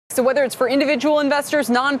So whether it's for individual investors,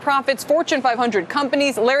 nonprofits, Fortune 500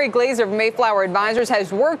 companies, Larry Glazer of Mayflower Advisors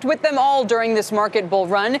has worked with them all during this market bull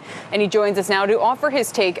run. And he joins us now to offer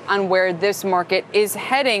his take on where this market is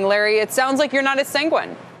heading. Larry, it sounds like you're not as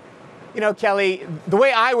sanguine. You know, Kelly, the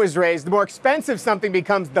way I was raised, the more expensive something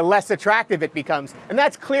becomes, the less attractive it becomes. And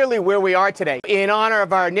that's clearly where we are today. In honor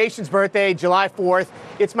of our nation's birthday, July 4th,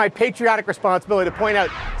 it's my patriotic responsibility to point out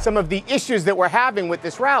some of the issues that we're having with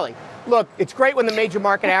this rally. Look, it's great when the major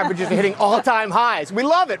market averages are hitting all-time highs. We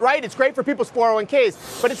love it, right? It's great for people's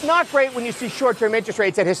 401ks. But it's not great when you see short-term interest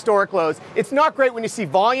rates at historic lows. It's not great when you see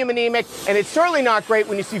volume anemic. And it's certainly not great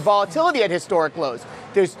when you see volatility at historic lows.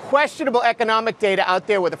 There's questionable economic data out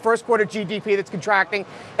there with a first quarter GDP that's contracting.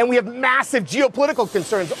 And we have massive geopolitical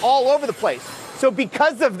concerns all over the place. So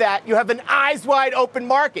because of that, you have an eyes wide open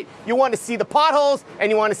market. You want to see the potholes,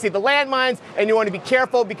 and you want to see the landmines, and you want to be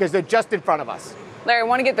careful because they're just in front of us. Larry, I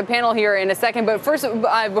want to get the panel here in a second, but first,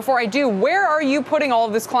 before I do, where are you putting all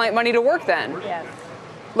of this client money to work then? Yeah.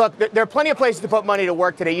 Look, there are plenty of places to put money to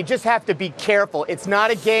work today. You just have to be careful. It's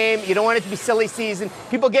not a game. You don't want it to be silly season.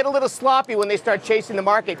 People get a little sloppy when they start chasing the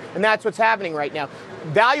market, and that's what's happening right now.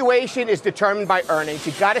 Valuation is determined by earnings.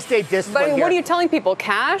 You've got to stay disciplined. But what are you telling people?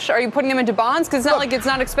 Cash? Are you putting them into bonds? Because it's not like it's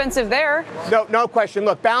not expensive there. No question.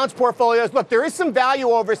 Look, balanced portfolios. Look, there is some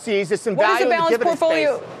value overseas. There's some value in the dividend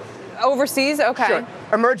portfolio? Space. Overseas? Okay. Sure.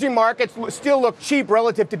 Emerging markets still look cheap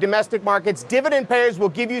relative to domestic markets. Dividend payers will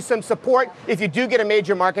give you some support if you do get a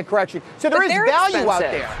major market correction. So there is value out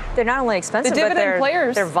there. They're not only expensive, but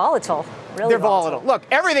they're volatile. Really they're volatile. Look,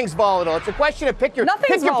 everything's volatile. It's a question of pick your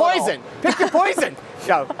poison. Pick your poison.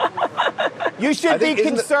 No. You should be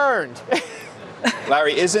concerned.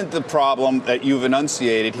 Larry, isn't the problem that you've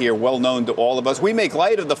enunciated here well known to all of us? We make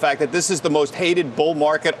light of the fact that this is the most hated bull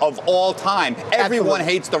market of all time. Everyone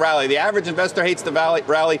hates the rally. The average investor hates the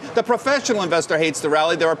rally. The professional investor hates the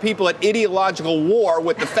rally. There are people at ideological war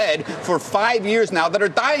with the Fed for 5 years now that are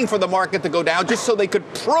dying for the market to go down just so they could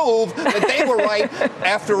prove that they were right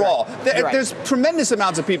after all. There's tremendous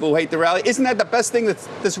amounts of people who hate the rally. Isn't that the best thing that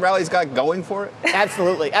this rally's got going for it?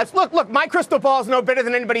 Absolutely. Look, my crystal ball is no better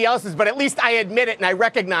than anybody else's, but at least I admit it and I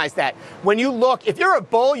recognize that. When you look, if you're a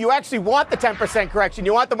bull, you actually want the 10% correction.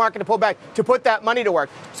 You want the market to pull back to put that money to work.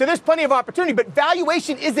 So there's plenty of opportunity, but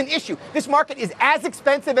valuation is an issue. This market is as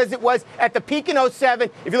expensive as it was at the peak in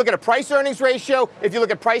 07. If you look at a price-earnings ratio, if you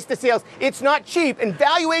look at price to sales, it's not cheap, and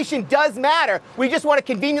valuation does matter. We just want to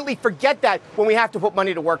conveniently forget that when we have to put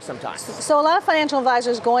money to work sometimes. So a lot of financial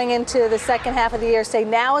advisors going into the second half of the year say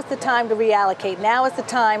now is the time to reallocate. Now is the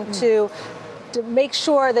time to make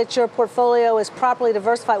sure that your portfolio is properly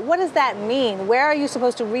diversified. What does that mean? Where are you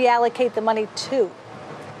supposed to reallocate the money to?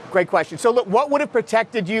 Great question. So look, what would have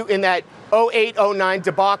protected you in that 08, 09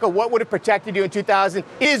 debacle? What would have protected you in 2000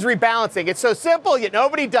 is rebalancing. It's so simple, yet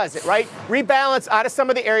nobody does it, right? Rebalance out of some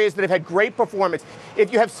of the areas that have had great performance.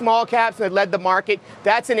 If you have small caps that led the market,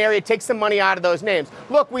 that's an area, take some money out of those names.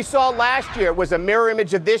 Look, we saw last year was a mirror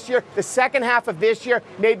image of this year. The second half of this year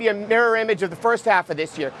may be a mirror image of the first half of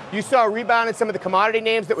this year. You saw a rebound in some of the commodity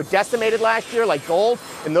names that were decimated last year, like gold,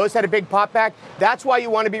 and those had a big pop back. That's why you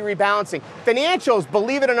want to be rebalancing. Financials,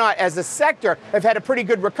 believe it or not, as a sector, have had a pretty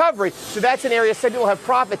good recovery. So that's an area said will have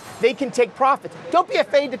profits. They can take profits. Don't be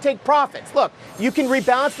afraid to take profits. Look, you can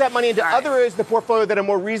rebalance that money into other areas of the portfolio that are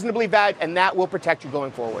more reasonably valued, and that will protect you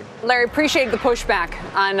going forward. Larry, appreciate the pushback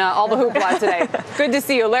on all the hoopla today. Good to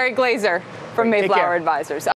see you. Larry Glazer from Mayflower Advisors.